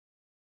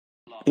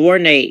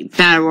Fortnite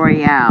Battle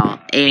Royale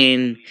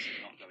and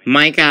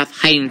Minecraft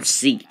Hide and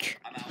Seek.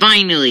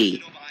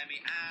 Finally!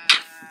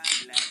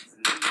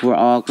 We're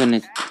all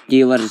gonna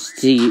deal with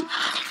see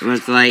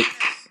what's like.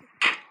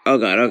 Oh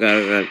god, oh god,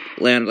 oh god.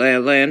 Land,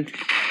 land, land.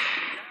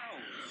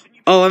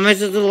 Oh, am I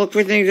supposed to look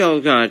for things?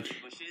 Oh god.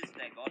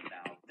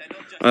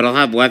 I don't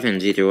have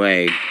weapons either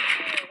way.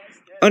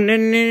 Oh no,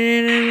 no,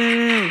 no, no, no,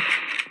 no.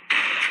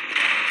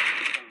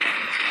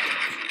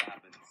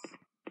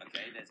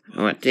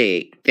 I want to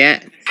take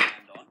that.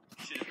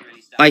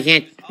 I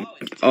can't.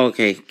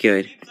 Okay,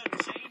 good.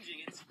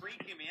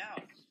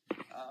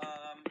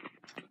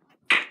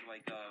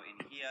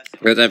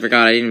 Because I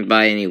forgot I didn't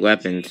buy any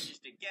weapons.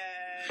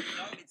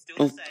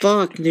 Oh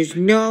fuck, there's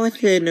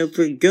nothing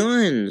for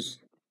guns.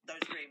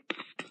 Don't scream.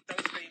 Don't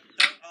scream.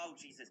 Don't. Oh,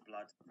 Jesus,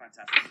 blood.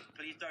 Fantastic.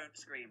 Please don't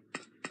scream.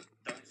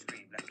 Don't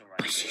scream. Left or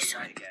right.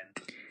 Right again.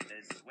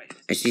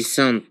 I see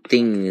some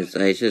things.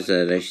 I just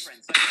said I should.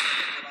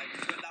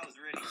 That was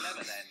really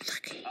clever then.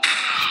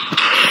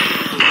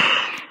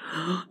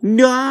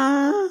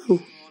 No!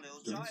 Oh, little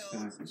child.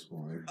 Oh,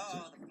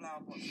 the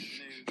flower pot's new.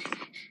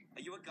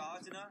 Are you a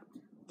gardener?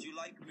 Do you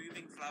like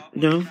moving flower pots?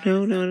 No,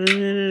 no, no, no,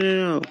 no,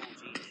 no, no.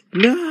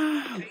 No!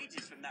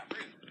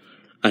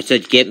 I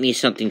said get me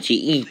something to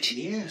eat.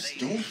 Yes,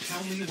 don't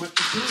tell me what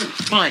to do.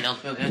 Fine, I'll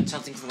go get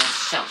something for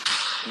myself.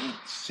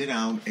 Sit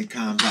down and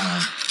calm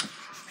down.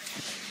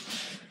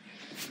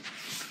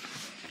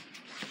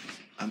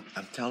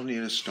 I'm telling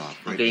you to stop.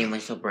 I'm getting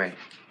myself bread.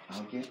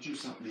 I'll get you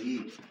something to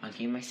eat. I'm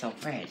getting myself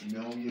bread.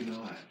 No, you're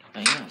not.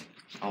 I know.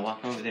 I'll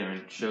walk over there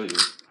and show you.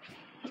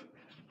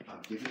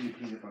 I'm giving you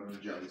peanut butter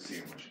and jelly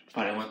sandwich.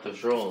 But I want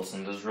those rolls,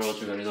 and those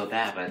rolls are gonna go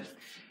bad, but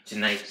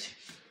tonight.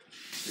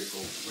 Here, go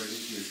right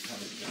into your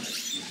stomach,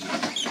 guys.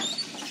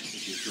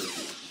 With your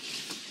turkey.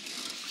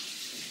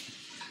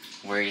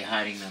 Where are you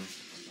hiding them?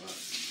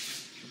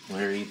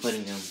 Where are you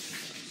putting them?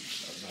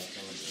 I'm not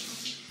telling you.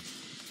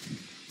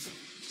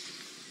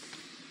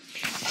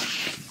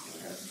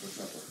 I have them for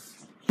supper.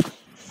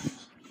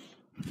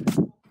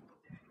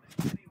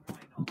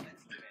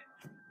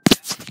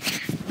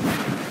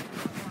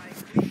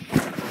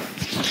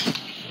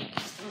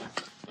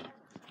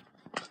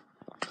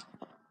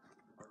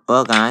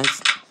 Well,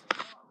 guys,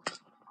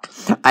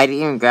 I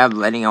didn't even grab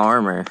any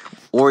armor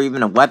or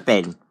even a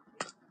weapon.